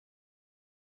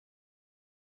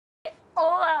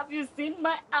Oh, have you seen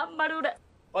my amaruda?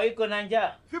 Oiko na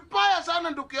njaa. Vibaya sana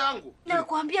ndugu yangu.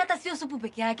 Nakwambia hata sio supu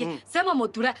peke yake. Sema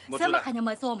motura, sema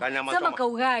kanyama soma, sema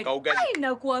kaugari. Ai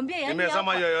nakwambia yani.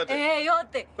 Nimesema yote.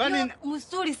 Yote. Kwani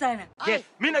mzuri sana. Yes,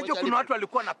 mimi najua kuna watu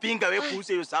walikuwa napinga wewe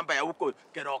kuhusu hiyo shamba ya huko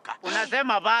Keroka.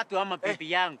 Unasema watu ama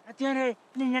bibi yangu. Atione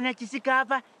ninyanya kisika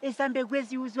hapa, shamba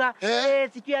kwezi uzwa.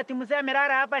 Sijui ati mzee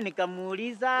Merara hapa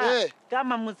nikamuuliza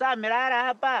kama mzee Merara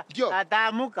hapa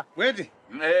ataamuka. Weti.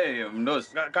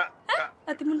 Mndosi.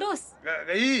 Ati mndosi.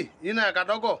 Hii ina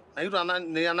kadogo. Naitwa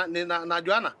na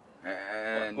Joana.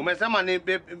 Umesema ni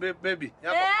baby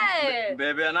yako.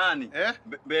 Bebe ya nani?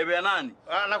 Bebe ya nani?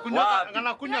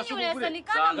 Anakunywa supu kule.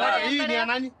 Hii ni ya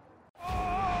nani?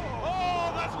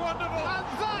 Oh, that's wonderful. And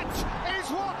that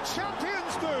is what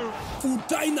champions do.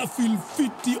 Utaina feel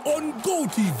fiti on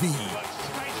GOtv.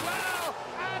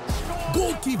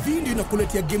 GOtv ndio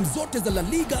inakuletea game zote za La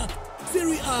Liga,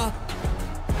 Serie A,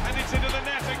 And it's into the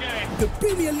net again. the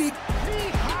Premier League, He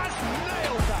has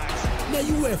nailed that. na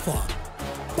UEFA.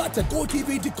 Pata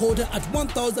GOtv decoder at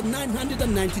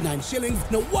 1,999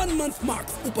 shillings na 1 month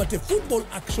max upate football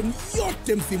action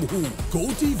yote msimu huu.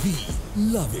 GOtv,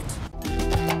 love it.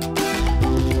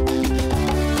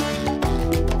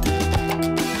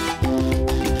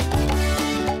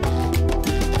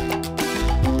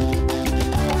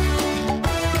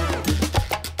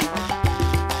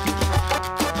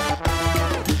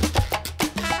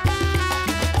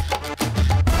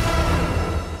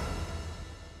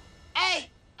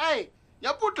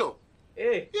 Nyabuto.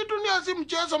 Hii dunia si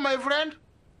mchezo my friend.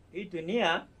 Hii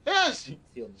dunia? Yes.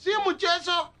 Si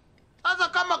mchezo. Sasa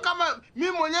kama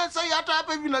mimi mwenyewe sasa hata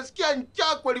hapa hivi nasikia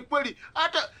njaa kweli kweli.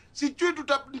 Hata sijui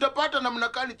tutapata namna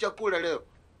gani chakula leo.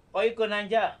 Oiko na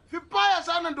njaa. Vibaya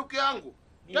sana ndugu yangu.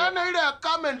 Tena ile ya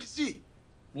comment si.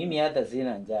 Mimi hata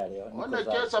sina njaa leo.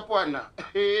 Unacheza bwana.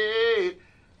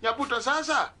 Nyabuto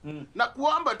sasa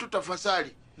nakuomba tu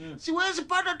tafadhali. Siwezi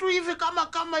pata tu hivi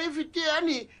kama hivi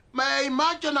yani mayai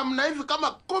macho namna hivi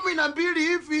kama 12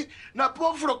 hivi na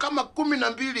pofro kama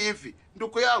 12 hivi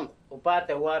ndugu yangu.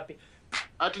 Upate wapi?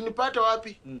 Ati nipate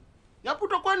wapi?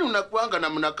 Nyabuto kwani unakuanga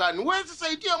namna gani? Wewe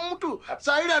saidia mtu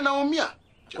saa ile anaumia.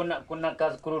 Kuna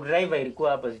screwdriver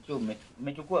ilikuwa hapa sijui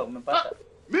umechukua umepata.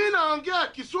 Mimi naongea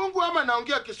Kisungu ama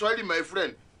naongea Kiswahili my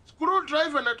friend?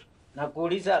 Screwdriver na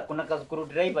nakuuliza kuna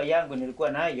screwdriver yangu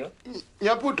nilikuwa nayo.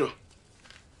 Nyabuto.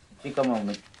 Si kama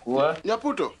umechukua.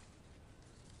 Nyabuto.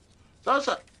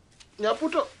 Sasa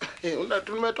Nyabuto,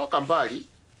 tumetoka mbali.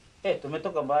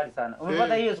 Tumetoka mbali sana.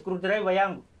 Umepata hiyo screwdriver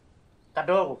yangu?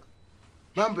 Kadogo.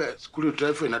 Mambo ya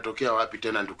screwdriver inatokea wapi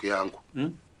tena ndugu yangu?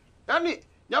 Yaani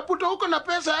Nyabuto huko na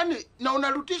pesa yani na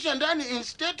unarutisha ndani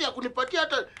instead ya kunipatia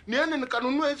hata niende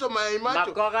nikanunua hizo mayai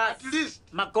macho. At least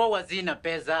makoa zina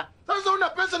pesa. Sasa una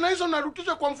pesa na hizo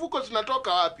unarutisha kwa mfuko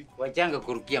zinatoka wapi? Wachanga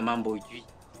kurukia mambo ujui.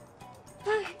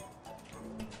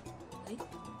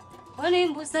 Wale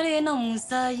mbusare na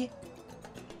Musai.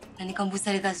 Na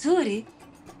nikambusare kazuri.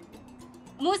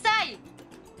 Musai.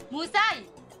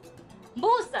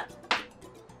 Mbusa.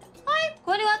 Ai,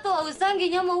 kwani watu wausangi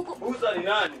nyama huko? Mbusa ni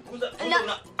nani? Mbusa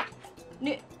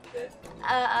ni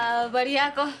habari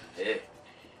yako?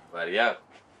 Habari yako.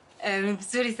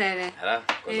 Mzuri sana.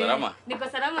 Uko salama? Niko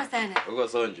salama sana. Uko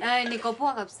sonjo? Niko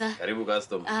poa kabisa. Karibu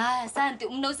customer. Asante.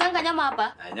 Mnausanga nyama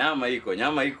hapa?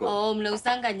 Nyama iko. Oh,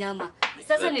 mnausanga nyama.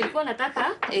 Sasa nilikuwa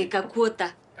nataka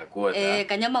kakuota.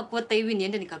 Kanyama kuota hivi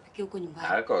niende nikapike huko nyumbani.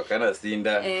 Hako kana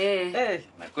sinda.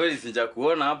 Na kweli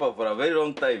sijakuona hapa for a very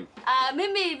long time.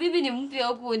 Mimi bibi ni mpya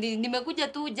huko, nimekuja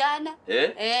tu jana.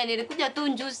 Nilikuja tu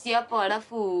njusi hapo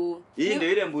alafu. Hii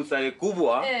ndio ile mbusale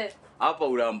kubwa. Hapa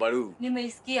Hullabaloo.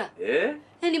 Nimeisikia.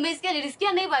 Nimeisikia,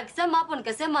 nilisikia neighbor akisema hapo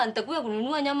nikasema nitakuja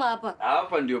kununua nyama hapa.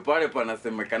 Hapa ndio pale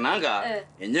panasemekananga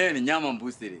yenyewe ni nyama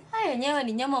mbusiri. Yenyewe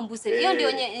ni nyama mbusiri. Hiyo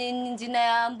ndio jina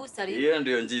ya mbusiri. Hiyo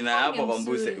ndio jina hapa kwa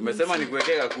mbusiri. Umesema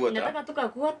nikuwekea kakuota. Nataka tu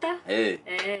kakuota.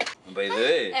 By the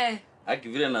way, haki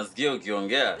vile nasikia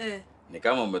ukiongea ni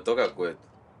kama umetoka kwetu.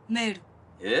 Meru.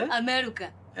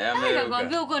 Amerika.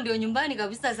 Nakwambia huko ndio nyumbani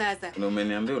kabisa sasa. Na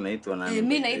umeniambia unaitwa nani?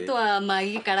 Mimi naitwa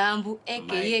Mai Karambu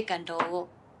aka Kandogo.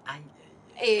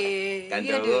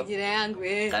 Hiyo ndio jina yangu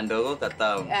Kandogo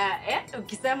katamu.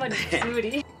 Ukisema ni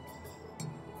vizuri.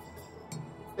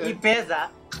 Hii pesa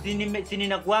si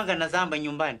ninakuanga na shamba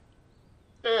nyumbani.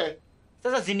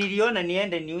 Sasa si niliona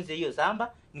niende niuze hiyo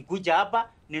shamba, nikuja hapa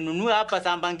ninunue hapa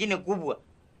shamba nyingine kubwa.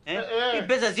 Hii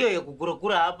pesa sio ya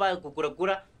kukurakura hapa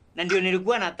kukurakura. Na ndio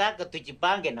nilikuwa nataka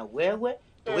tujipange na wewe,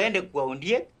 tuende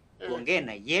kuaundie, tuongee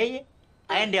na yeye,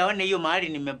 aende aone hiyo mahali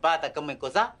nimepata kama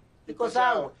iko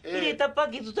sawa. Ili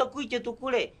itapaki tutakuja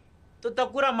tukule.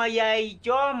 tutakula mayai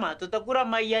choma, tutakula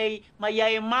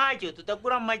mayai macho,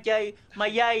 tutakula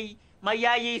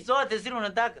mayai zote zile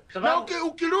unataka. Na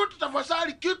ukirudi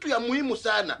tafadhali kitu ya muhimu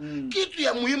sana. Kitu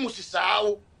ya muhimu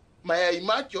sisahau. Mayai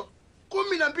macho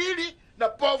 12 na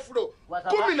poflo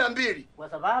 12. Kwa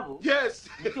sababu yes,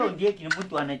 mtu ndiye kile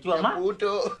mtu anajua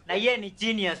Nyabuto. Na yeye ni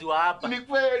genius wa hapa. Ni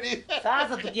kweli.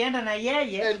 Sasa tukienda na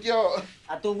yeye ndio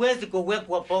hatuwezi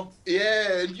kuwekwa box.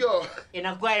 ndio.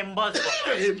 Inakuwa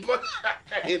impossible.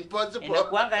 Impossible.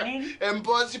 Inakuanga nini?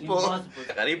 Impossible.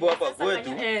 Karibu hapa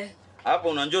kwetu. Hapa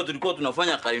unajua tulikuwa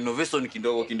tunafanya ka renovation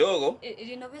kidogo.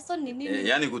 Renovation ni nini?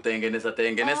 Yani kutengeneza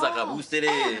kabusere.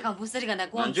 Kabusere kana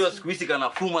kwa. Unajua siku hizi kana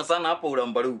fuma sana hapa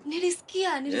Hullabaloo.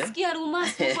 Nilisikia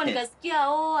rumors huko nikasikia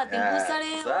atembusare.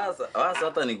 Sasa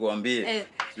hata nikuambie.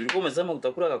 Ulikuwa umesema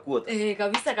utakula kakuota.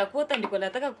 Kabisa kakuota ndiko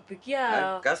nataka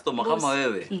kupikia customer kama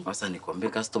wewe. Sasa nikwambie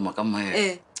customer kama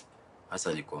wewe.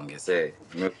 Sasa nikuongezee.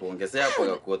 Nimekuongezea hapo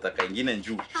kakuota kaingine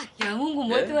njoo. Ya Mungu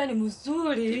mwote wewe ni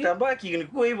mzuri. Itabaki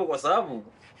nikuwa hivyo kwa sababu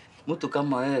mtu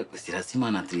kama wewe si lazima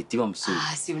anatritiwa mzuri.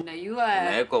 Si unajua.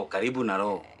 Unawekwa karibu na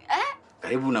roho.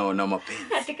 Karibu na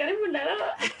mapenzi. Ati karibu na roho.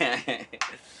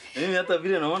 Mimi hata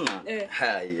vile naona.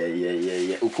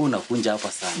 Uko unakunja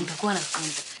hapa sana. Nitakuwa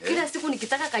nakunja. Kila siku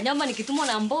nikitaka kanyama nikitumwa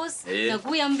na boss na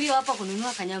kuya mbio hapa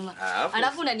kununua kanyama.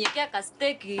 Alafu unaniwekea ka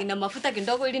steak na mafuta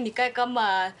kidogo ili nikae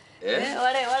kama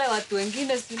wale watu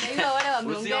wengine si unajua wale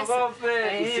wameongeza.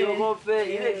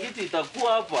 Usiogope. Ile kitu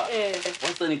itakuwa hapa.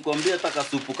 Sasa nikwambia hata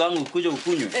kasupu kangu kuja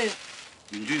ukunywe.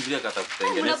 Njui vile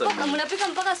katakutengeneza. Mnapika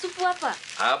mpaka supu hapa?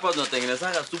 Hapa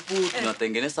tunatengeneza supu,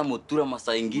 tunatengeneza mutura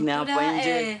masaa ingine hapa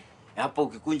nje. Hapo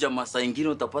ukikunja masaa ingine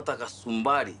utapata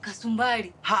kasumbari.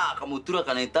 Kasumbari. Kamutura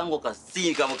kanaitangwa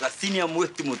kasini kama kasini ya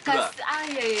mweti mutura.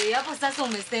 Hapo sasa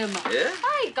umesema.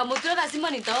 Kamutura lazima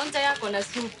nitaonja yako na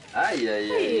supu.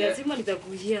 Lazima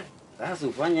nitakujia. Sasa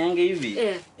ufanye yange hivi.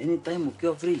 Anytime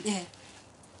ukiwa free.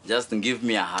 Just give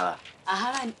me a hara.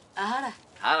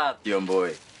 Hara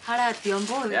tiomboe. Hara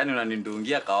tiomboe. Yaani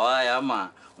unanindungia kawaya ama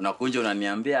unakunja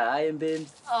unaniambia aye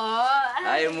mbemsi.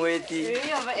 Aye mweti.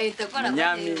 Itakuwa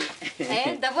nafanya hivyo.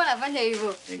 Nitakuwa nafanya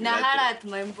hivyo. Na hara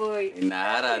my boy. Na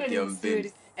hara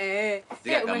tiombe.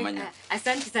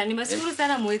 Asante sana. Nimeshukuru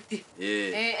sana mweti.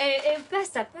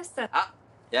 Pesa.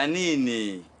 Ya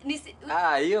nini?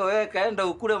 Hiyo wewe kaenda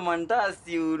ukule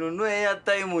mandasi ununue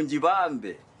airtime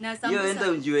unjibambe. Hiyo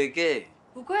enda unjiwekee.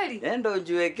 Ukweli? Enda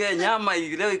unjiwekee nyama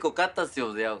leo iko kata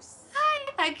sio house.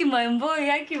 Haki maemboi,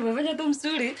 haki umefanya tu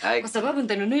mzuri kwa sababu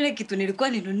nitanunua ile kitu nilikuwa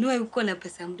ninunue huko na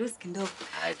pesa mdogo kidogo.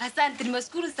 Asante,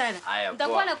 nimeshukuru sana.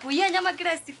 Nitakuwa nakuia nyama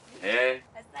kila siku.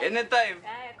 Anytime.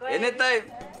 Anytime.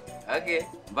 Okay,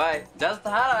 bye. Just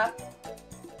hara.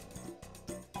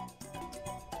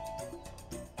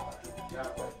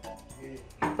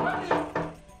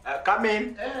 Come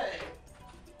in.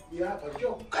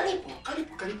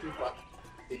 Karibu kwa.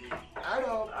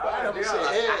 Halo,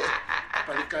 mzee.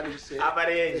 Palikani mzee.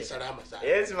 Habari yenu? Salama sana.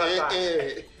 Yes, mama.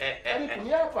 Karibu ni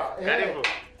hapa. Karibu.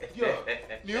 Ndio.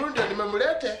 Niunde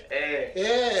nimemlete.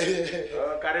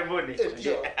 Karibuni.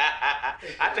 Ndio.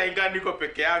 Hata ingawa niko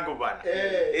peke yangu bwana.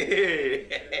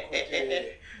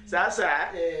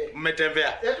 Sasa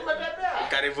mmetembea. Tumetembea.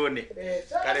 Karibuni.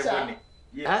 Karibuni.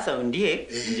 Sasa ndiye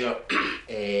ndio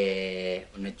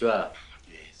unajua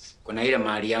kuna ile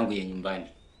mahali yangu ya nyumbani.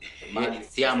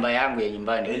 Shamba yangu ya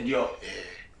nyumbani. Ndio.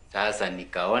 Sasa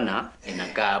nikaona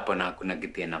inakaa hapo na hakuna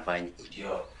kitu inafanya.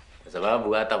 Ndio. Kwa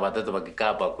sababu hata watoto wakikaa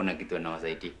hapo hakuna kitu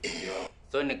inawasaidia. Ndio.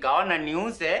 So nikaona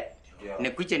niuze,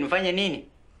 nikuche nifanye nini?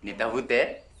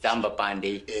 Nitafute shamba pande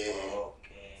hii.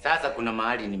 Sasa kuna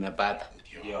mahali nimepata.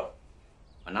 Ndio.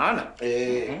 Unaona?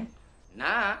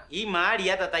 Na hii mahali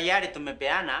hata tayari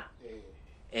tumepeana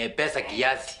pesa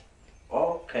kiasi.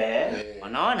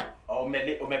 Unaona?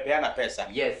 Umepeana pesa?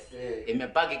 Yes.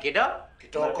 Imebaki kidogo.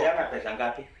 Umepeana pesa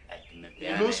ngapi?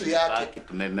 Nusu yake.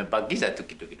 Tumebakisha tu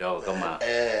kitu kidogo kama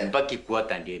mpaki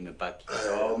kuota ndio imebaki.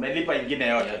 Umelipa ingine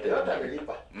yote? Yote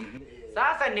amelipa.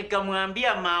 Sasa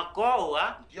nikamwambia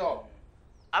Makoa Ndio.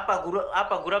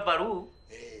 hapa Hullabaloo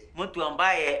mtu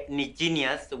ambaye ni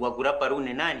genius wa Hullabaloo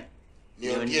ni nani?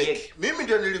 Ndiye. Mimi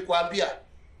ndio nilikwambia.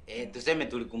 Tuseme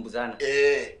tulikumbuzana.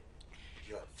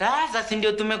 Sasa si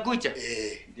ndio tumekuja?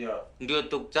 Ndio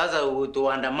sasa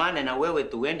tuandamane na wewe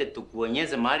tuende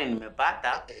tukuonyeze mahali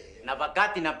nimepata na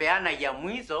wakati napeana ya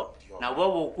mwizo na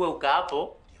wewe ukue uka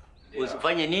hapo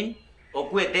usifanye nini?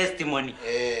 Ukue testimony.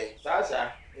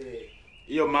 Sasa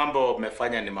hiyo mambo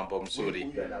umefanya ni mambo mzuri.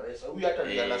 Huyu hata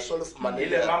ni ana solve maneno.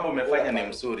 Ile mambo umefanya ni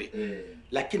mzuri.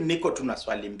 Lakini niko tuna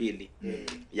swali mbili.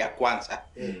 Ya kwanza.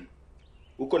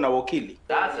 Uko na wakili?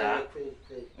 Sasa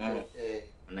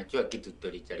unajua kitu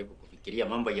tulijaribu kufikia. nafikiria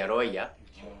mambo ya roya.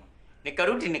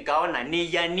 Nikarudi nikaona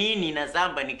ni ya nini na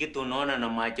samba ni kitu unaona na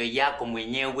macho yako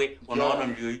mwenyewe, unaona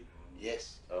ndio hii.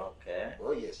 Yes. Okay.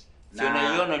 Oh yes. Sio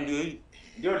unaiona ndio hii.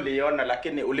 Ndio uliona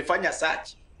lakini ulifanya search.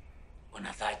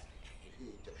 Una search.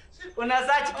 Una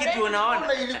search kitu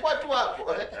unaona. Ilikuwa tu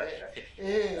hapo.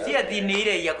 Si ati ni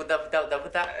ile ya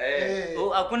kutafuta.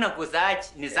 Hakuna kusearch,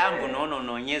 ni sambu unaona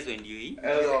unaonyeshwa ndio hii.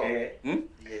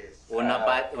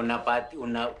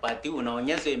 Unapati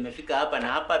unaonyeshwa imefika hapa na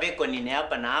hapa, beko ni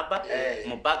hapa na hapa,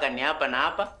 mpaka ni hapa na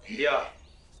hapa. Ndio.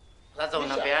 Sasa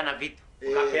unapeana vitu.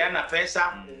 Ukapeana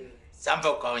pesa,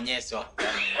 samba ukaonyeshwa.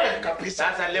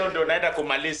 Kabisa. Sasa leo ndio unaenda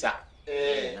kumaliza.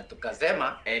 Na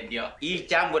tukasema ndio. Hii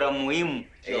jambo la muhimu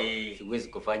siwezi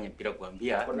kufanya bila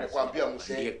kuambia. Nakwambia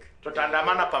mzee.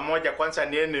 Tutaandamana pamoja, kwanza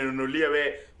ninunulie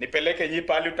we, nipeleke nyi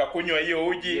pale utakunywa hiyo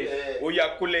uji, huyu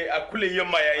akule hiyo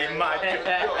mayai macho.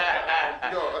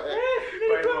 Ndio.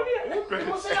 Kwa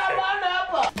hivyo, msiabana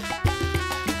hapa.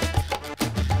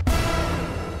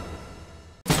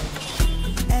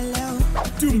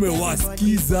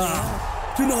 Tumewasikiza.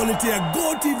 Tunawaletea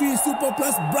GOtv Super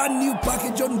Plus brand new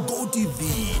package on GOtv.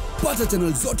 Pata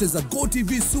channel zote za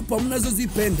GOtv Super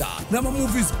mnazozipenda na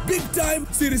movies big time,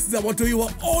 series za watu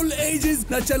wa all ages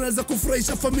na channel za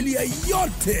kufurahisha familia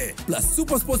yote. Plus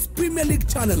Super Sports Premier League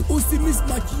channel, usimiss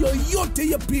match yoyote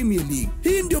ya Premier League.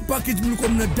 Hii ndio package mlikuwa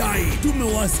mnadai.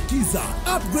 Tumewasikiza.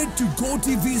 Upgrade to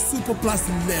GOtv Super Plus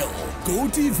leo.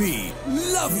 GOtv,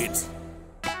 love it.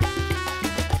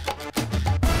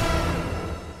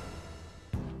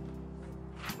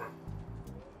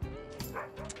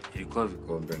 Ilikuwa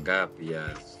vikombe ngapi ya?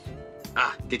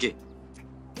 Kiki.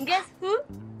 Guess who?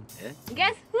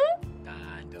 Guess who?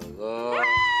 Ndogo.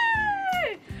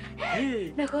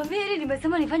 Nakwambia hili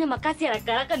nimesema nifanye makasi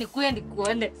haraka haraka nikuye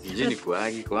nikuone. Sije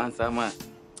nikuagi kwanza ama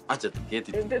acha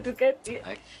tuketi. Tuketi.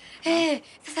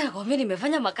 Sasa nakwambia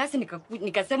nimefanya makasi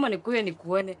nikasema nikuye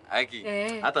nikuone. Haki.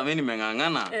 Hata mimi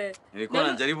nimengangana. Nilikuwa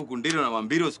najaribu kundiro na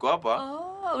mambiro siko hapa.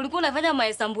 Ulikuwa unafanya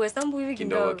mahesabu hivi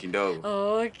kidogo.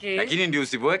 Okay. Lakini ndio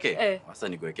usipoweke. Sasa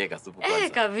nikuwekea kasupu kwanza.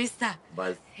 Kabisa.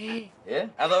 Basi.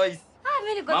 Otherwise.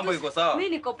 Mambo iko sawa. Mimi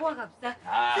niko poa kabisa.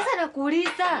 Sasa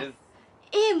nakuuliza.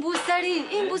 Hii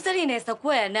mbusari inaweza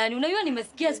kuwa ya nani? Unajua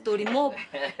nimesikia story mob.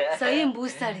 Sasa hii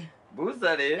mbusari.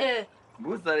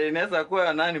 Mbusari inaweza kuwa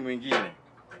ya nani mwingine?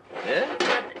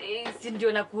 Si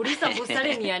ndio nakuuliza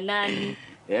mbusari ni ya nani?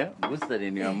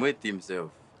 Mbusari ni ya Mweti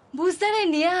himself. Mbusari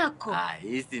ni yako?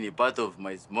 Hii ni part of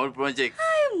my small project.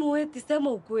 Mweti,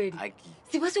 sema ukweli.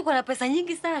 Si basi uko na pesa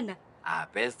nyingi sana?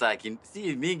 Pesa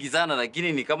si mingi sana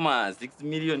lakini ni kama 6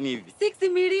 million hivi. 6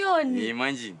 milioni?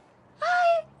 Imagine.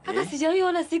 Hata sijawahi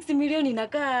ona 6 milioni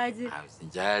inakaa aje.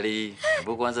 Usijali.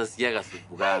 Hebu kwanza sikia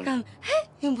kasupu kangu.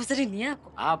 Hii mbusari ni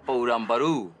yako? Hapa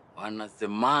Hullabaloo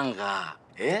wanasemanga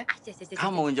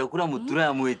kama unjakula mutura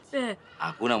ya Mweti,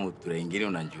 hakuna mutura ingine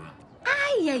unajua.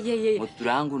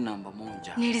 Mutura yangu namba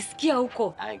 1. Nilisikia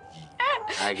huko.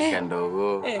 Haki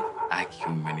kandogo. Haki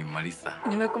umenimaliza.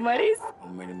 Nimekumaliza?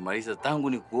 Umenimaliza tangu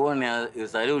nikuone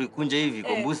sasa ulikunja hivi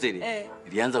kwa mbuseri.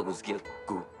 Nilianza kusikia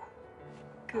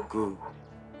ku.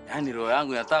 Yaani roho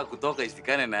yangu inataka kutoka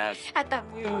isikane na yako. Hata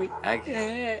mimi.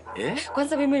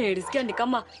 Kwanza mimi nilisikia ni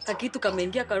kama kakitu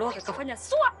kameingia karoa kakafanya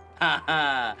swa.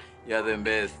 You're the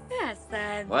best.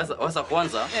 Asante. Wasa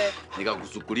kwanza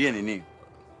nikakusukulia nini?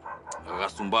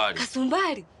 Kasumbari.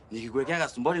 Kasumbari? Nikikuwekea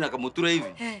kasumbari na kamutura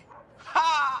hivi.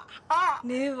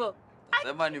 Ni hivyo.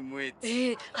 Sema ni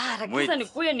Mweti. Rakisa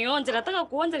nikuye nionje. Nataka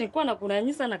kuonja nikuwa na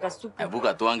kunanyisa na kasupu.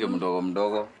 Ebuka tuange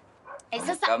mdogo.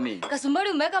 Sasa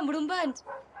kasumbari umeweka mlumbani?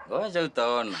 Ngoja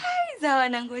utaona. Sawa,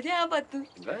 nangoja hapa tu.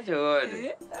 Ngoja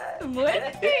uone.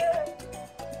 Mweti.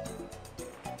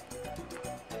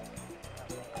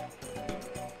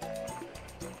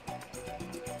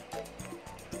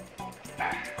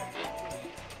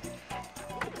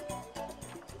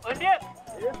 Onde?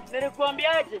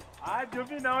 Nilikuambiaje?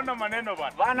 Mimi naona maneno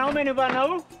bwana. Wanaume ni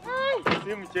wanaume.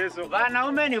 Si mchezo.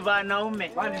 Wanaume ni wanaume.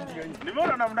 Kwani ndio hiyo?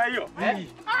 Nimeona namna hiyo.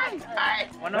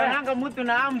 Wanaonanga mtu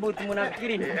na ambu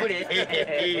mnafikiri ni bure.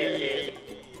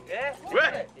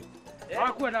 Wewe.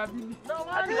 Hakuwa na bibi.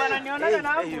 Ati wananiona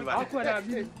na ambu. Hakuwa na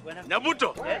bibi.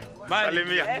 Nyabuto.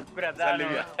 Salimia.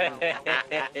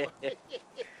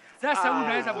 Sasa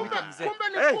unaweza kuita mzee. Kumbe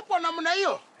ni kubwa namna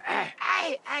hiyo.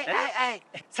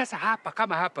 Sasa hapa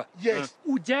kama hapa. Yes.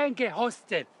 Ujenge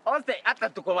hostel. Hostel hata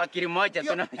tuko wakili moja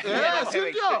tuna.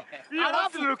 Sindio?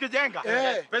 Alafu ukijenga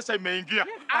pesa imeingia.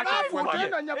 Alafu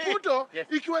tena Nyabuto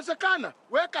ikiwezekana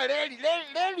weka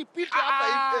reli pita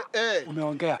hapa hivi.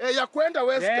 Umeongea. Ya kwenda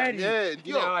Western.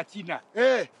 Ndio. Ya Wachina.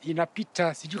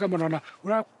 Inapita sijui kama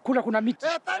unaona. Kuna miti.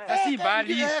 Si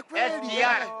mbali.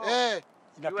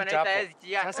 Inapita hapo.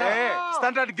 Sasa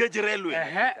Standard gauge railway.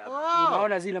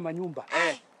 Unaona zile manyumba.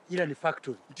 Ila ni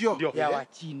factory. Ndio. Ya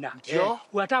Wachina.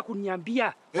 Unataka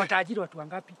kuniambia wataajiri watu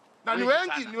wangapi? Na ni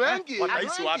wengi.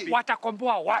 Wataishi wapi?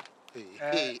 Watakomboa wapi?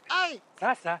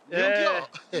 Sasa Ndio.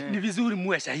 ni vizuri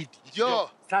muwe shahidi. Ndio.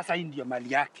 Sasa hii ndio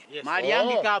mali yake. Mali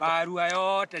yangu hapa. Barua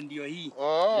yote ndio hii.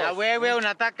 Na wewe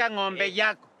unataka ng'ombe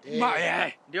yako.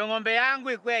 Ndio ng'ombe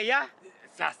yangu ikwe ya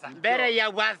sasa. Mbele ya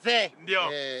wazee. Ndio.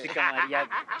 Sika mali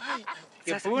yako.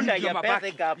 Kipunda ya pesa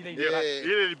ikapo.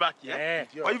 Ile libaki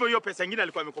Kwa hivyo hiyo pesa nyingine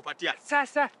alikuwa amekupatia.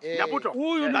 Sasa Nyabuto.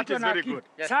 Huyu That is very good.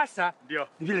 Sasa Ndio.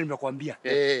 ni vile nimekuambia.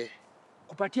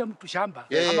 Kupatia mtu shamba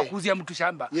ama kuuzia mtu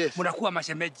shamba mnakuwa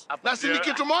mashemeji. Na si ni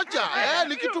kitu moja.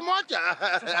 Ni kitu moja.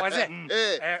 Sasa wazee.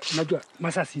 Unajua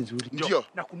masaa si nzuri. Ndio.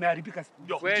 Na kumeharibika.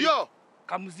 Ndio.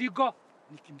 Kamzigo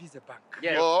nikimbize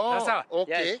bank. Sawa.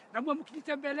 Okay. Na mwa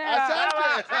mkinitembelea.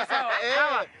 Asante.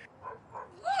 Sawa.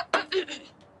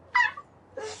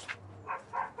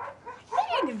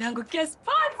 Nimeangukia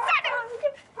sponsor.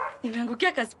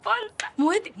 Nimeangukia ka sponsor.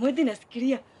 Mweti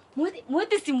nasikilia.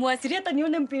 Mweti simuasiria hata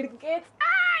nione mpiriketi.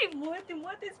 Mweti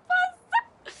sponsor.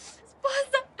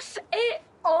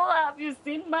 Have you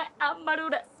seen my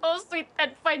amarula? So sweet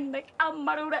and fine like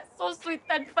amarula. So sweet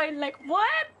and fine like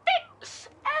Mweti.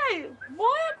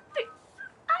 Mweti.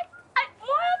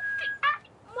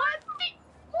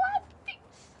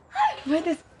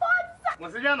 Mweti sponsor.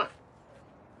 Mwasiliana?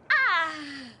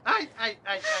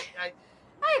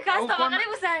 Kasta,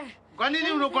 karibu sana. Kwa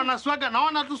nini unakuwa na swaga?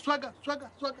 Naona tu swaga.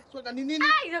 Ni nini?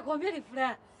 Nakwambia ni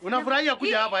furaha. Unafurahia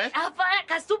kuja hapa Hapa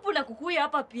kasupu na kukuya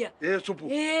hapa pia.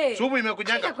 Supu. Supu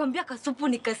imekujanga. Nakwambia kasupu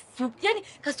ni kasupu. Yaani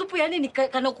kasupu ni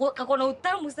kakona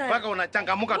utamu sana. Mpaka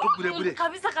unachangamuka tu bure.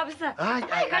 Kabisa.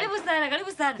 Karibu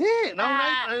sana.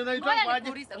 Na unaitwa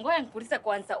kwaje? Ngoja nikuulize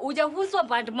kwanza. Hujahuswa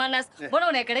band manners. Mbona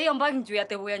unaekelea hiyo mbagi juu ya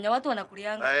tebo ya watu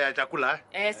wanakulianga? Chakula.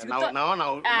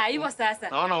 Naona. Hivyo sasa.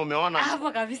 Naona umeona.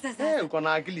 Hapo kabisa sasa. Uko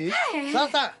na akili.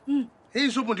 Sasa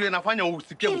hii supu ndio inafanya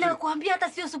usikie vizuri. Nakwambia hata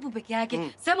sio supu peke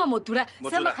yake. Sema motura,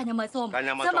 sema kanyama soma,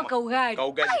 sema kaugali.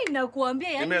 Nakwambia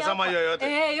yani. Nimesema hiyo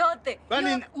yote. Yote.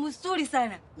 Mzuri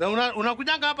sana. Na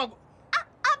unakujanga hapa?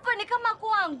 Hapa ni kama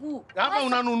kwangu. Hapa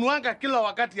unanunuanga kila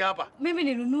wakati hapa. Mimi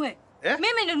ninunue.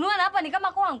 Mimi ninunue na hapa ni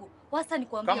kama kwangu. Wasa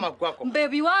nikwambia. Kama kwako.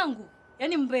 Mbebi wangu.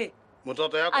 Yani mbe.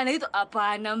 Mtoto yako. Anaitwa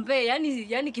hapana mbe,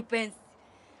 yani kipenzi.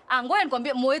 Ngoja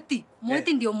nikwambie Mweti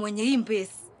ndio mwenye hii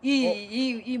mbesi.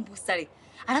 Hii mbusari.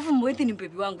 Alafu Mweti ni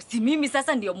mbebi wangu. Si mimi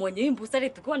sasa ndio mwenye hii mbusari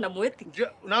tukiwa na Mweti.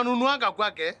 Unanunuanga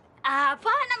kwake?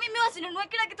 Hapana, mimi wasinunue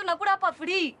kila kitu nakula hapa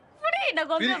free.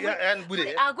 Nakwambia.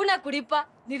 Hakuna kulipa.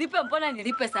 Nilipe mbona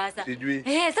nilipe sasa? Sijui.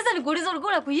 Sasa nikuuliza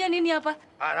ulikuwa unakuia nini hapa?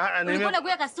 Ulikuwa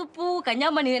unakuia kasupu,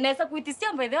 kanyama naweza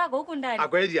kuitisia mbele yako huko ndani.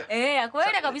 Akwelia?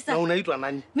 Akwelia kabisa. Na unaitwa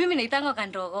nani? Mimi naitanga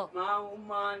Kandogo.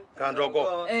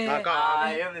 Kandogo.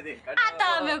 Hata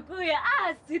amekuya.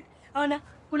 Ona,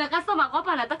 kuna customer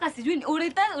hapa anataka sijui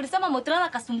ulisema motora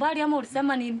kasumbari ama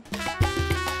ulisema nini?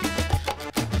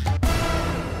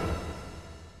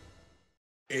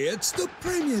 It's the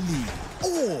Premier League,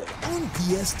 all on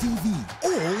DStv.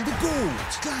 All the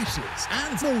goals, clashes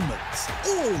and moments.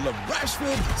 All of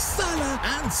Rashford, Salah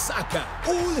and Saka.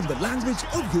 All in the language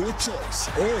of your choice.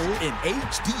 All in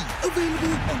HD.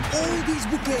 Available on all these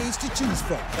bouquets to choose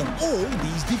from. On all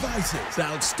these devices.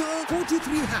 Dial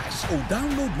 *423# or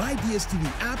download my DStv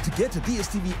app to get a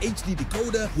DStv HD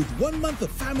decoder with 1 month of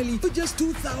family for just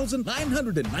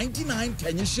 2,999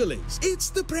 Kenya shillings. It's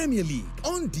the Premier League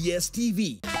on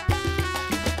DStv.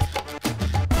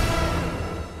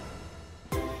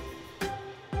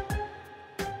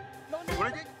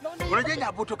 Unajua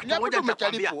Nyabuto kitu moja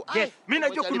nitakwambia. Mimi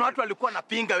najua kuna watu walikuwa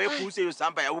wanapinga wewe kuhusu hiyo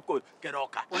shamba ya huko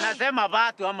Keroka. Unasema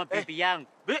watu ama bibi yangu.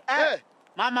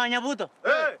 Mama Nyabuto.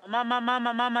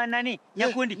 Mama nani?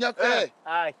 Nyakundi.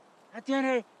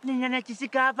 Atione nyanya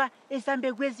chisika hapa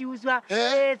sambe kwezi uzwa.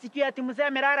 Sijui ati mzee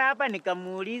amelala hapa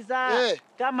nikamuuliza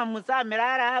kama mzee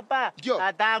amelala hapa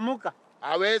ataamuka.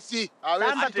 Hawezi.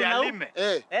 Alime.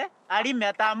 Alime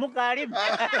ataamuka alime.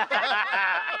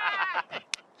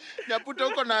 Nyabuto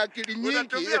uko na akili nyingi.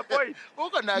 Unatumia point.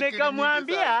 Uko na akili.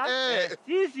 Nikamwambia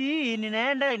sisi hii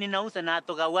ninaenda ninauza na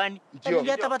atoka wani.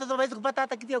 Ndio hata watoto waweze kupata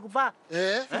hata kitu ya kuvaa.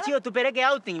 Sio tupeleke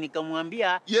outing,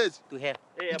 nikamwambia yes to help.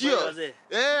 Ndio.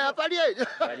 Habari yeye.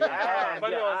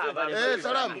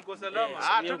 Salamu. Niko salama.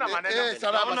 Tuna maneno.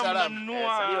 Salama.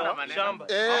 Mnanunua shamba.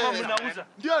 Ama mnauza.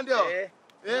 Ndio.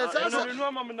 Sasa mnanunua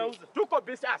ama mnauza? Tuko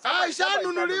busy.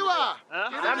 Ishanunuliwa.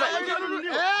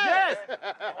 Yes.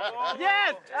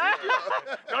 Yes.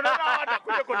 Tunaona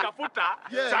kuja kutafuta.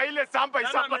 Sasa ile shamba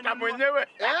isapata mwenyewe.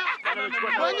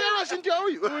 Mwenyewe si ndio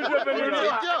huyu?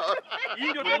 Hii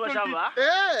ndio shamba.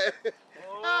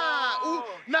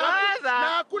 Na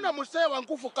hakuna msee wa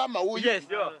nguvu kama huyu. Yes.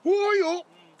 Huyu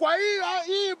kwa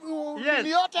hii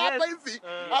ni yote hapa hivi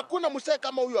hakuna msee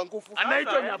kama huyu wa nguvu.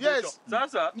 Anaitwa Nyabuto. Yes.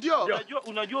 Sasa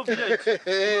unajua vile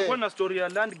kulikuwa na story ya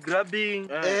land grabbing,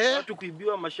 watu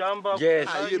kuibiwa mashamba. Yes.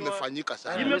 Hiyo imefanyika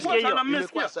sana. Imekuwa sana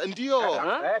mmesikia? Ndio.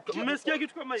 Mmesikia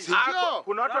kitu kama hivi?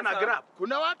 Kuna watu wana grab.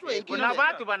 Kuna watu wengine. Kuna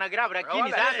watu wana grab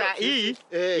lakini sasa hii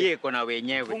iko na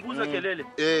wenyewe. Punguza kelele.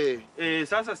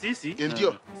 Sasa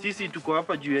sisi tuko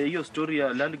hapa juu ya hiyo story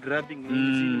ya land grabbing.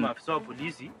 Sisi ni maafisa wa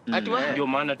polisi. Ndio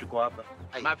maana tuko hapa.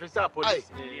 Maafisa wa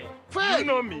polisi. You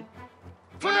know me.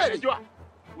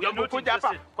 Unakuja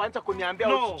hapa kwanza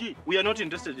kuniambia usiji. We are not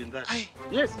interested in that.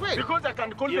 Yes, because I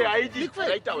can call the IG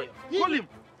right away. Call him.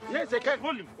 Yes, I can.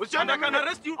 Call him. I can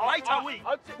arrest you right away.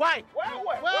 Why?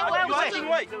 Wewe.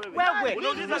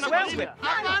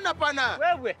 Hapana pana.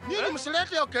 Wewe. Nini msilete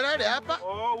hiyo kelele hapa?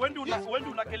 Wewe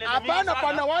una kelele mingi. Hapana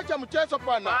pana, wacha mchezo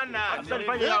pana.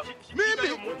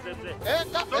 Mimi.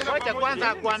 Wacha kwanza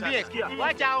akuambie.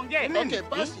 Wacha aongee.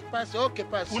 Okay,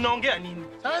 basi. Unaongea nini?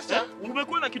 Sasa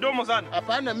umekuwa na kidomo sana.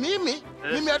 Hapana, mimi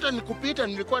hata nikupita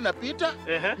nilikuwa napita.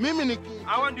 Mimi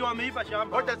hawa ndio wameiba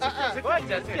shamba.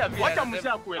 Wacha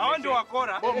msha kweli. Hao ndio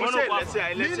wakora.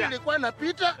 Mimi nilikuwa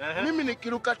napita, mimi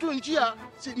nikiruka tu njia,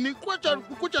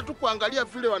 nikuja tu kuangalia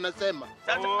vile wanasema.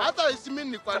 Hata mimi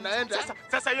nilikuwa naenda.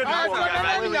 Sasa hiyo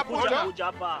ni Nyabuto.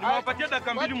 Nimewapatia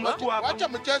dakika 2 msukuu hapa. Acha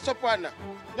mchezo bwana.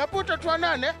 Nyabuto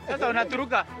tuanane. Sasa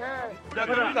unaturuka.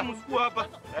 Dakika msukuu hapa.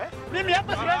 Mimi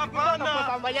hapa siwezi kutoka kwa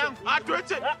shamba yangu.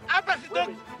 Atuache. Hapa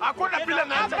sitoki. Hakuna bila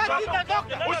naanza.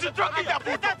 Usitoke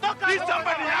Nyabuto. Hii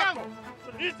shamba ni yako.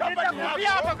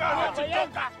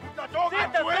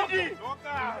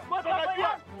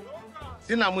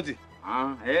 Sina mti.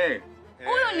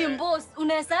 Huyo ni boss.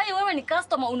 Unasai wewe ni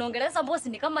customer, unaongeleza boss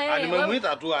ni kama yeye.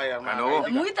 Nimemuita tu haya.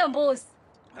 Muita boss.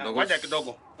 Ngoja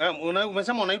kidogo.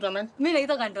 Umesema unaitwa nani? Mimi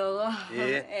naitwa Kandogo.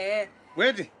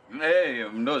 Weti.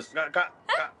 Mdosi.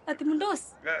 Ati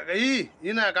mdosi. Hii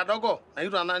ina kadogo.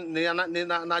 Naitwa nani?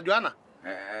 Na Joana.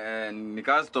 Ni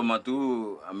customer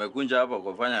tu amekunja hapa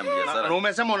kufanya biashara. Na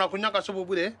umesema unakunyaka supu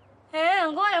bure?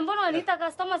 Ngoja mbona waniita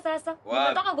customer sasa?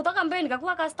 Unataka kutoka mbele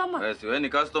nikakuwa customer? Yes, wewe ni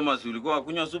customer, si ulikuwa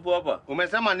kunywa supu hapa?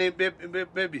 Umesema ni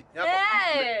baby yako.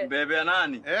 Bebe ya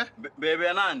nani? Bebe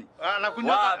ya nani?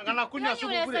 Anakunywa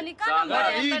supu bure.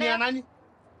 Hii ni ya nani?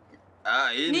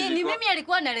 Hii ni mimi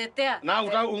alikuwa analetea. Na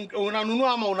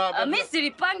unanunua ama una? Mimi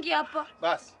silipangi hapa.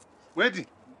 Basi. Weti.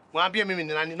 Mwambie mimi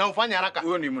ni nani? Na ufanye haraka.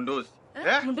 Huyo ni mndosi.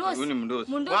 Mndosi. Huyo ni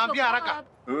mndosi. Mwambie haraka.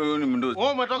 Huyo ni mndosi.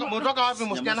 Wewe umetoka wapi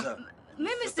msichana?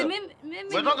 Mimi.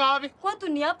 Umetoka wapi? Kwetu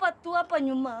ni hapa tu, hapa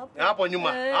nyuma hapa.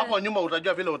 Hapo nyuma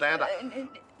utajua vile utaenda.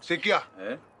 Sikia.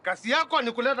 Kazi yako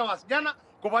ni kuleta wasichana,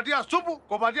 kupatia supu,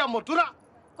 kupatia motura.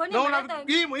 Na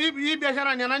hii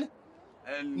biashara ni ya nani?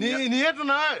 Ni yetu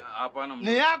na wewe. Hapana.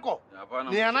 Ni yako. Hapana.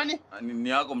 Ni ya nani? Ni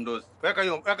yako mdosi. Weka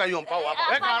hiyo mpao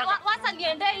hapo. Weka haraka. Wacha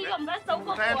niende hiyo mbasa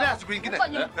huko. Utaendea siku nyingine.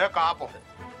 Weka hapo.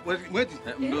 Mweti.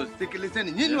 Mdosi.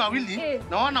 Sikilizeni nyinyi wawili,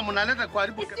 naona mnaleta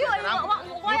kuharibu biashara yangu.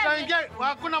 Utaingia,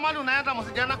 hakuna mahali unaenda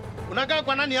msijana. Unakaa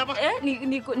kwa nani hapa?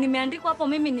 Nimeandikwa hapo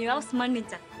mimi ni house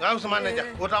manager. House manager.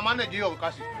 Utamanage hiyo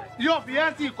kazi. Hiyo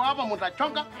viazi iko hapa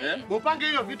mtachonga. Mupange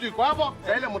hiyo vitu iko hapo.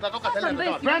 Sasa ile mtatoka sasa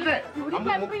ile. Twende.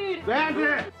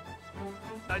 Twende.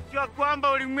 Najua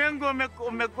kwamba ulimwengu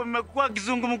umekuwa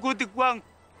kizungumkuti kwangu.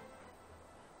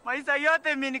 Maisha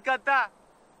yote mimi nikataa.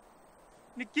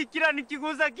 Nikikira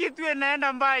nikiguza kitu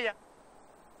inaenda mbaya.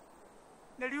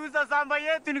 Niliuza shamba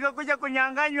yetu nikakuja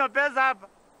kunyang'anywa pesa hapa.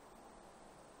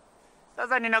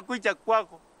 Sasa ninakuja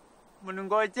kwako.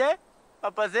 Mningoje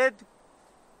papa zetu.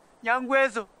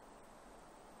 Nyangwezo.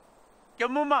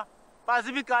 Kemuma,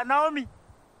 Pasifika Naomi.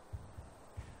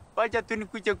 Wacha tu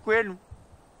nikuje kwenu.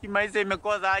 Maisha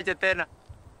imekosa acha tena.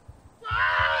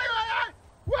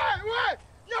 Wewe!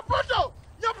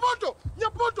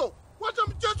 Nyabuto! Wacha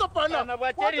mchezo pana.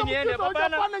 Wacheni niende baba.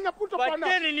 Nyabuto pana.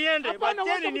 Wacheni niende.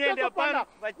 Wacheni niende hapana.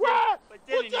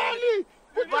 Wacheni.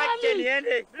 Wacha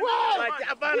niende. Wacha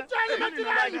hapana.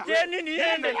 Wacheni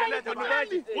niende.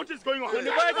 What is going on?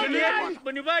 Uniwache niende.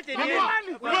 Uniwache niende.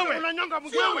 Wewe unanyonga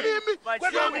mwenyewe.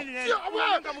 Wacheni niende.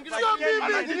 Sio mimi.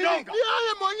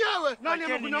 Yeye mwenyewe. Nani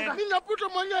amekunyonga? Ni Nyabuto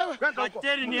mwenyewe.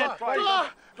 Wacheni niende.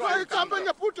 Toa kamba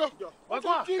Nyabuto.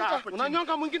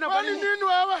 Unanyonga mwingine kwa nini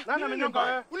wewe? Nani amenyonga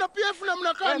wewe? Una PF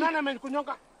namna gani? Nani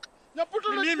amekunyonga?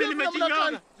 Nyabuto na mimi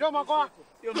nimejinyonga. Sio makoa.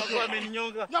 Sio makoa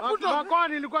ameninyonga. Nyabuto. Makoa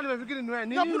nilikuwa nimefikiri ni wewe.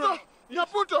 Nyabuto.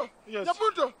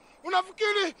 Nyabuto.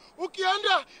 Unafikiri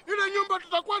ukienda ile nyumba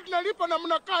tutakuwa tunalipa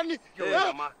namna gani?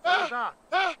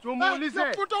 Tumuulize.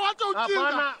 Nyabuto wacha ujinga.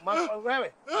 Hapana,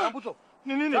 wewe. Nyabuto.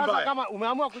 Ni nini Sasa mbaya? kama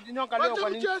umeamua kujinyonga leo kwa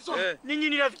nini? Ninyi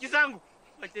ni rafiki zangu.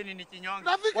 Wacheni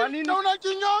nichinyonga. Kwa nini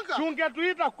unachinyonga?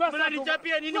 Tungetuita kwa sababu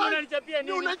unanichapia nini? Unanichapia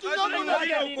nini? Unachinyonga.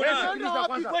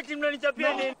 Wewe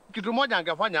mnanichapia nini? Kitu moja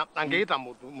angefanya, angeita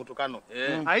mtukano.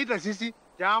 Aita sisi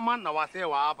chama na wasee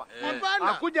wa hapa.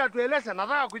 Akuja atueleze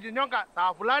nataka kujinyonga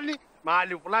saa fulani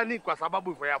mahali fulani kwa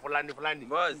sababu ya fulani.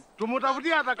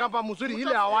 Tumutafutie hata kamba mzuri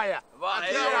ile hawaya.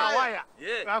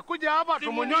 Akuja hapa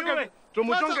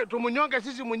tumunyonge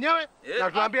sisi mwenyewe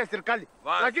na tuambie serikali.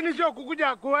 Lakini sio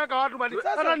kukuja kuweka watu bali.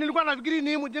 Sasa nilikuwa nafikiri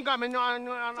ni mjinga amenyoa.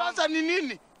 Sasa ni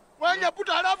nini? Wewe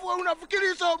Nyabuto halafu wewe unafikiri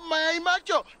hizo mayai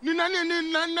macho ni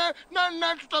nani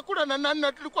na tutakula na nani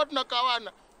na tulikuwa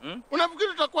tunakawana? Unafikiri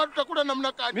tutakula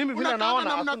namna gani? Mimi vile naona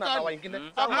hakuna dawa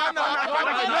wengine. Hapana.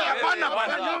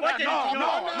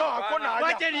 No, hakuna haja.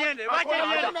 Wacha niende.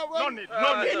 No,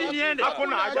 niende.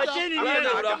 Hakuna haja. Wacheni niende.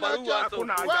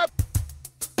 Hakuna haja.